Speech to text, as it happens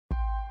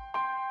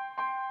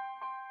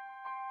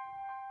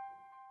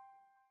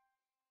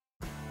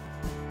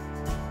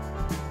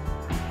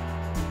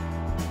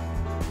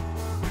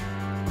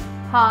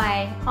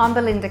Hi, I'm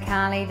Belinda,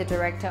 the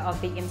Director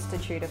of the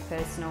Institute of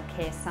Personal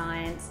Care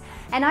Science,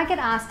 and I get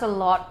asked a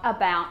lot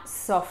about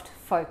soft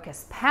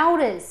focus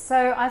powders,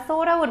 so I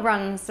thought I would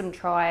run some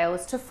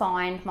trials to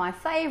find my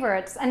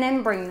favourites and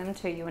then bring them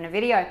to you in a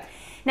video.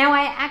 Now,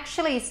 I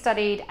actually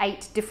studied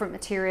 8 different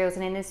materials,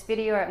 and in this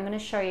video I'm going to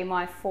show you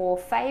my 4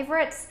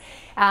 favourites.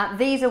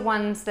 These are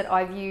ones that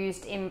I've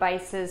used in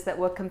bases that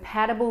were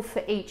compatible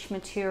for each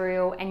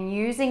material and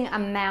using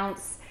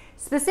amounts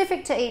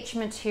specific to each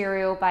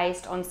material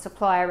based on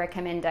supplier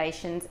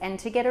recommendations and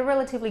to get a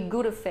relatively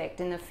good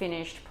effect in the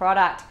finished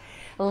product.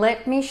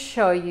 Let me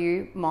show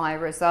you my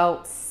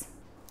results.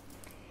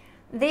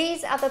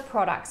 These are the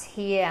products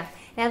here.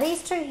 Now,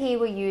 these 2 here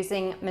were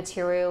using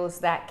materials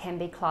that can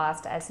be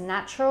classed as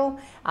natural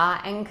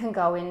and can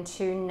go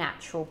into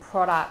natural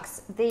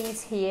products.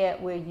 These here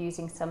we're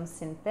using some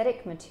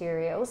synthetic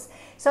materials.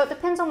 So it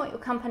depends on what your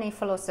company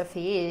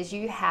philosophy is.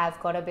 You have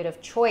got a bit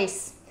of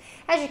choice.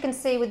 As you can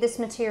see with this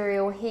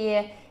material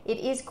here, it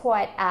is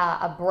quite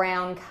a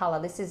brown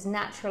color. This is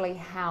naturally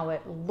how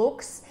it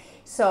looks.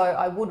 So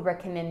I would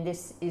recommend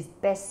this is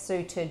best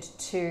suited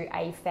to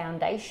a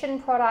foundation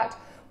product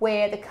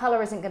where the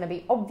color isn't going to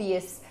be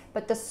obvious,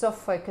 but the soft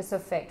focus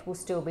effect will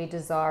still be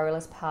desirable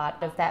as part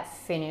of that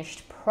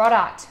finished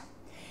product.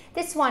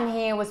 This one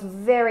here was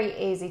very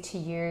easy to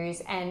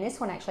use, and this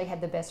one actually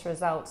had the best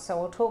results, so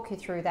I'll talk you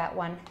through that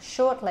one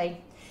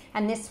shortly.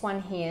 And this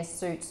one here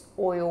suits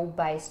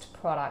oil-based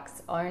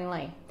products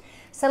only.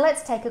 So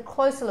let's take a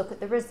closer look at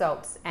the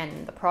results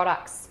and the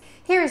products.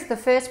 Here is the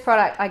first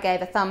product I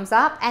gave a thumbs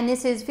up, and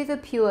this is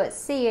Vivapure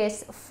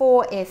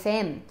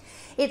CS4FM.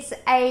 It's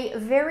a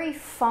very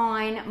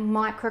fine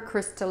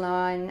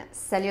microcrystalline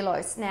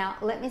cellulose. Now,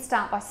 let me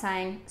start by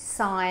saying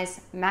size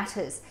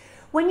matters.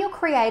 When you're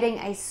creating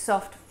a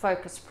soft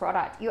focus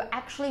product, you're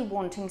actually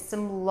wanting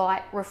some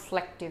light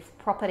reflective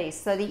properties.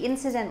 So the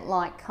incident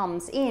light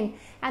comes in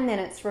and then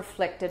it's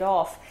reflected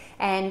off.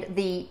 And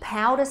the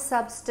powder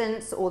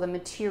substance or the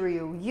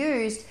material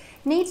used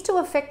needs to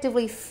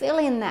effectively fill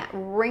in that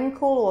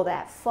wrinkle or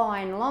that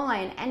fine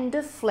line and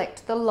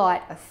deflect the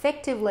light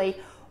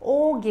effectively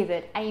or give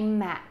it a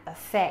matte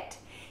effect.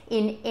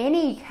 In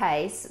any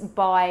case,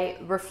 by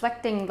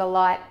reflecting the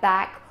light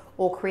back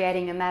or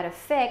creating a matte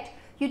effect,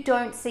 you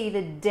don't see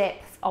the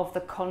depth of the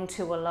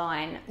contour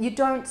line. You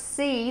don't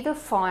see the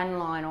fine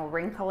line or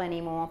wrinkle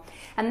anymore.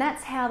 And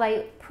that's how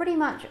they pretty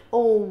much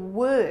all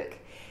work.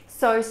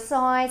 So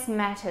size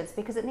matters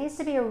because it needs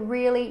to be a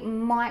really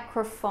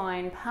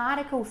microfine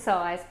particle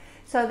size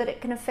so that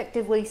it can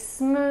effectively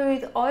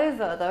smooth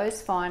over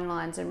those fine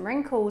lines and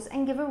wrinkles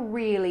and give a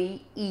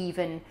really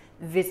even,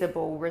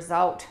 visible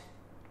result.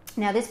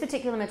 Now, this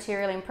particular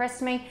material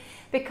impressed me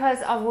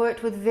because I've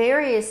worked with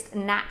various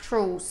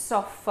natural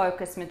soft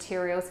focus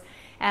materials,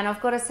 and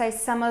I've got to say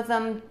some of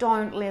them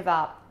don't live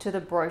up to the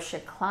brochure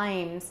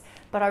claims,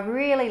 but I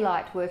really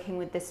liked working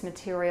with this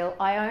material.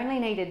 I only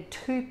needed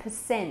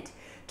 2%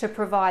 to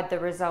provide the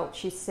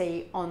results you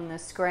see on the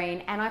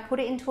screen, and I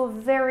put it into a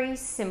very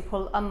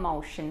simple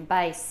emulsion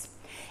base.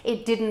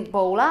 It didn't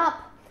ball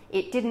up,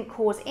 it didn't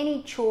cause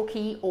any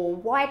chalky or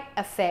white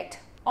effect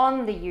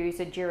on the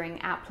user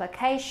during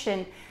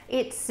application.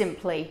 It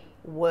simply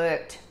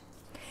worked.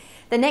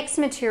 The next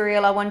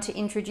material I want to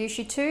introduce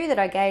you to that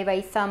I gave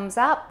a thumbs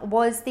up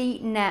was the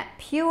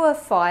Netpure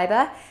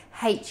Fiber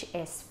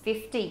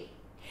HS50.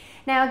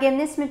 Now again,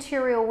 this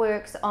material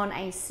works on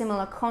a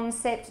similar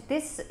concept.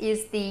 This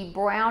is the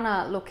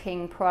browner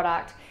looking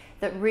product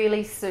that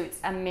really suits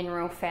a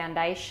mineral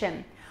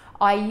foundation.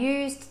 I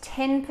used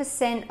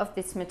 10% of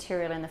this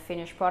material in the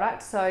finished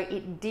product, so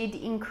it did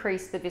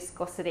increase the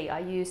viscosity. I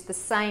used the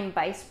same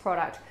base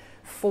product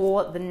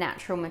for the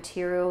natural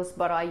materials,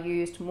 but I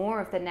used more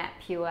of the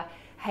Netpure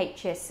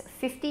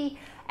HS50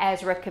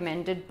 as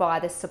recommended by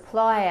the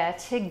supplier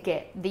to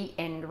get the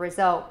end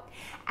result.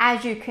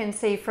 As you can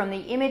see from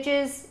the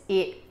images,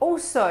 it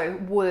also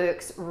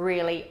works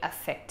really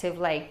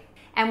effectively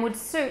and would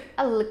suit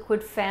a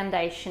liquid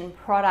foundation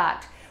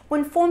product.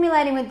 When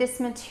formulating with this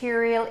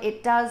material,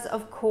 it does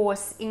of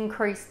course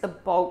increase the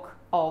bulk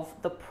of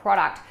the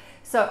product.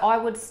 So I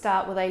would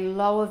start with a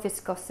lower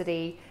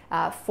viscosity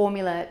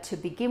formula to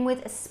begin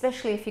with,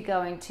 especially if you're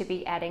going to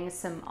be adding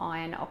some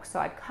iron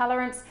oxide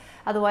colorants.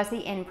 Otherwise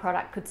the end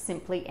product could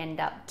simply end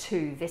up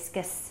too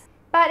viscous.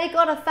 But it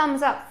got a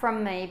thumbs up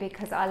from me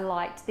because I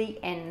liked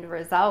the end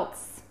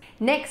results.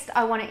 Next,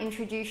 I want to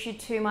introduce you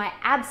to my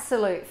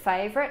absolute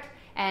favorite,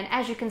 and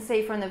as you can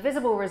see from the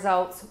visible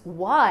results,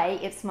 why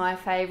it's my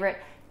favorite,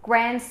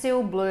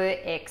 SIL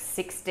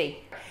X60.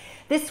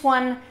 This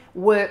one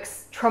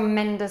works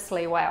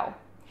tremendously well,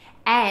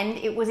 and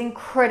it was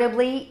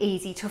incredibly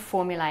easy to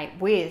formulate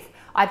with.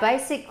 I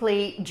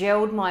basically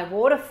gelled my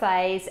water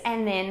phase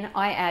and then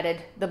I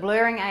added the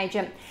blurring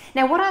agent.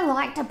 Now, what I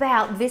liked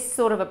about this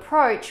sort of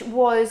approach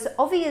was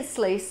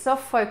obviously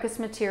soft focus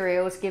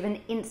materials give an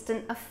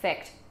instant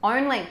effect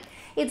only.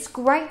 It's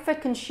great for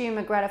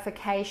consumer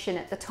gratification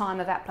at the time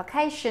of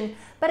application,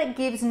 but it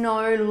gives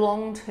no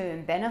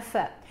long-term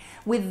benefit.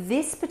 With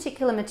this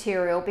particular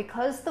material,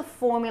 because the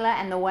formula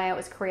and the way it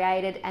was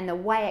created and the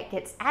way it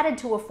gets added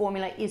to a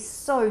formula is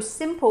so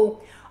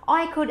simple,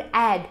 I could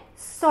add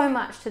so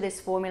much to this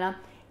formula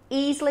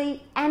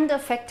easily and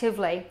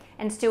effectively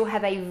and still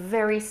have a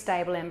very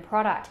stable end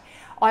product.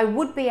 I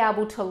would be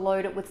able to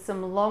load it with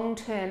some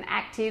long-term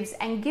actives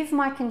and give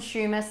my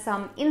consumer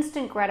some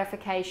instant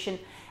gratification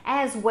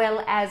as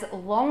well as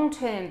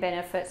long-term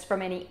benefits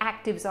from any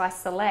actives I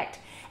select.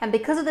 And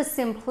because of the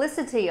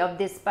simplicity of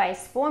this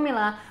base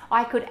formula,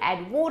 I could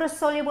add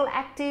water-soluble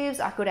actives,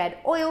 I could add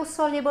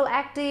oil-soluble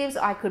actives,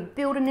 I could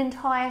build an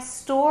entire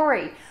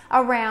story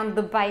around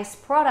the base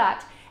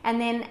product and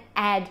then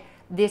add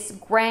this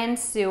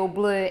SIL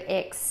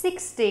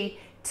X60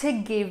 to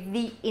give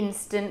the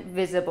instant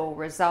visible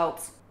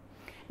results.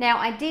 Now,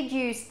 I did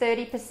use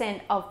 30%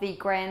 of the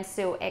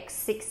SIL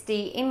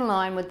X60 in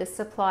line with the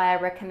supplier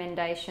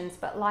recommendations,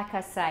 but like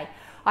I say,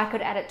 I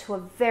could add it to a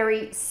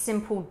very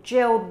simple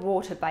gelled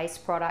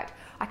water-based product.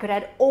 I could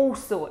add all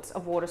sorts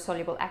of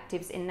water-soluble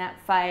actives in that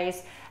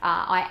phase.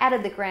 I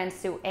added the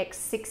SIL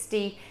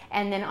X60,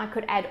 and then I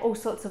could add all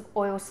sorts of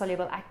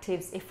oil-soluble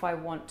actives if I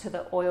want to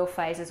the oil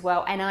phase as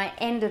well. And I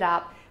ended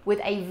up with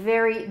a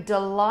very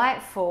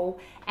delightful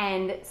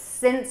and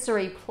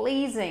sensory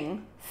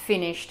pleasing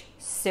finished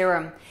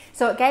serum.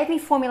 So it gave me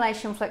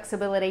formulation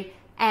flexibility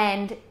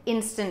and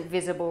instant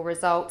visible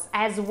results,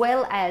 as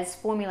well as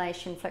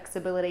formulation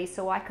flexibility,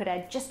 so I could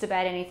add just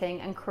about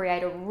anything and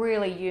create a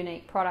really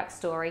unique product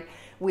story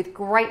with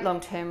great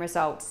long-term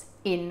results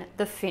in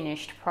the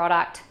finished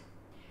product.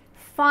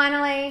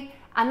 Finally,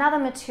 another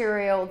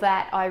material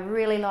that I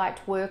really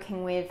liked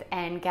working with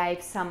and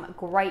gave some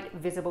great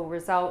visible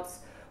results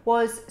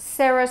was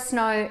saris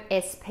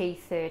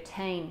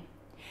SP13.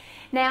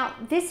 Now,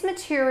 this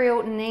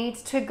material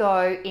needs to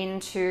go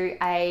into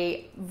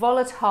a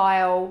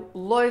volatile,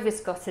 low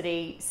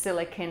viscosity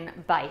silicone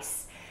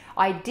base.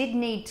 I did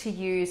need to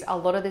use a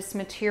lot of this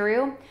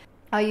material.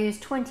 I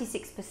used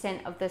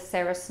 26% of the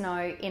saris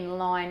in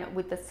line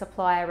with the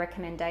supplier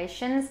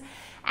recommendations.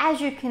 As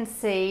you can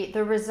see,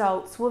 the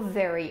results were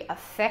very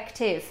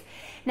effective.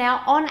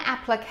 Now, on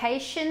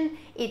application,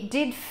 it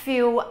did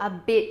feel a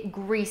bit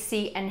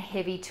greasy and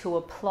heavy to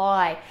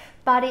apply,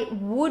 but it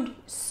would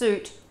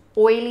suit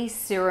oily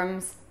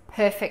serums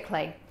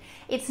perfectly.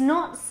 It's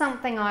not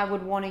something I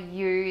would want to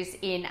use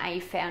in a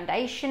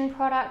foundation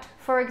product,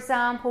 for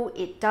example.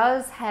 It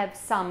does have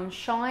some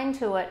shine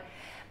to it,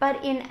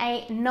 but in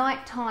a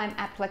nighttime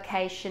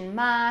application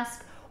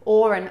mask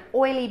or an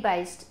oily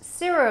based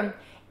serum,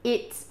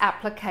 its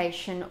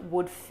application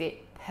would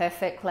fit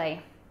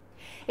perfectly.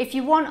 If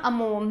you want a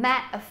more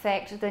matte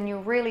effect, then you're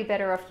really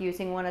better off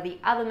using one of the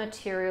other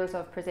materials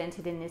I've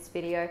presented in this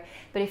video.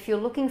 But if you're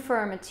looking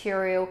for a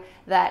material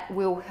that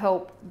will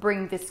help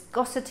bring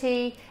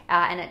viscosity,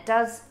 and it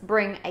does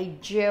bring a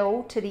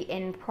gel to the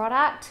end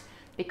product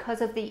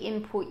because of the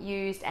input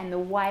used and the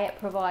way it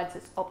provides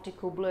its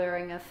optical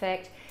blurring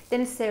effect,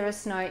 then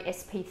saris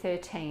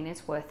SP13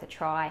 is worth a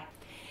try.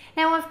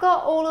 Now, I've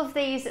got all of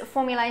these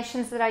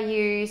formulations that I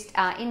used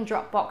in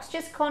Dropbox.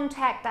 Just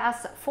contact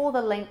us for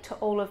the link to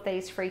all of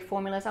these free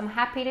formulas. I'm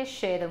happy to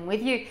share them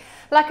with you.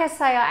 Like I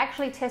say, I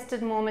actually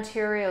tested more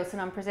materials than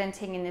I'm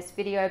presenting in this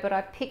video, but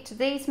I picked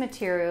these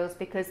materials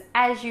because,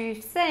 as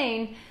you've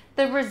seen,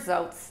 the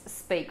results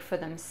speak for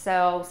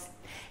themselves.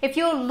 If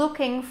you're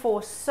looking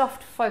for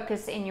soft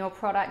focus in your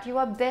product, you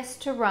are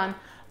best to run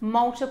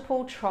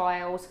multiple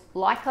trials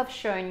like I've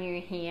shown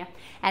you here,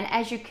 and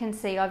as you can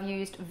see, I've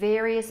used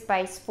various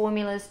base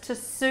formulas to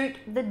suit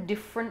the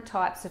different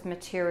types of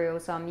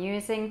materials I'm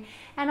using,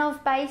 and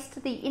I've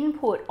based the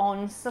input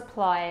on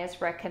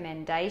suppliers'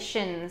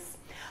 recommendations.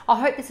 I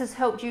hope this has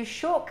helped you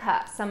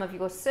shortcut some of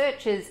your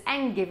searches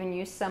and given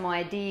you some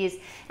ideas.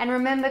 And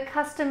remember,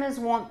 customers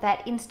want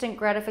that instant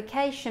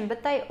gratification,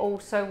 but they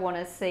also want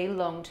to see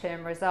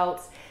long-term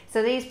results.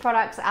 So these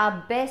products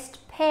are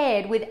best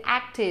paired with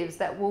actives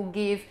that will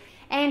give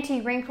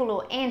anti-wrinkle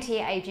or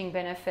anti-aging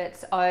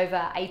benefits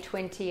over a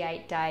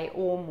 28-day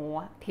or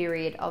more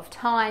period of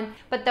time,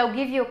 but they'll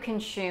give your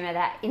consumer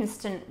that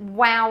instant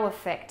wow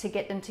effect to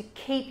get them to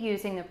keep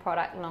using the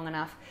product long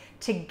enough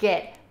to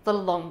get the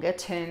longer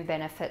term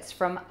benefits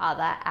from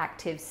other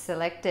actives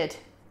selected.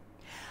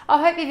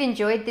 I hope you've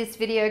enjoyed this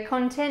video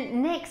content.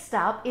 Next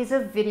up is a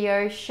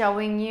video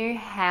showing you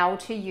how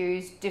to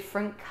use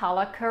different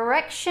color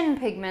correction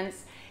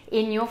pigments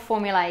in your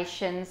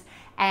formulations,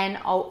 and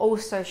I'll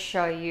also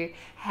show you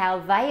how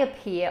they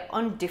appear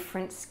on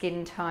different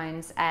skin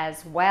tones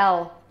as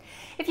well.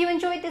 If you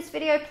enjoyed this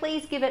video,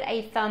 please give it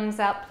a thumbs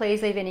up.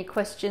 Please leave any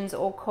questions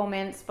or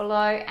comments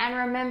below, and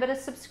remember to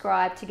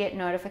subscribe to get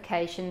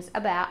notifications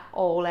about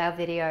all our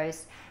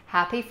videos.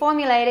 Happy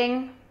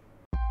formulating!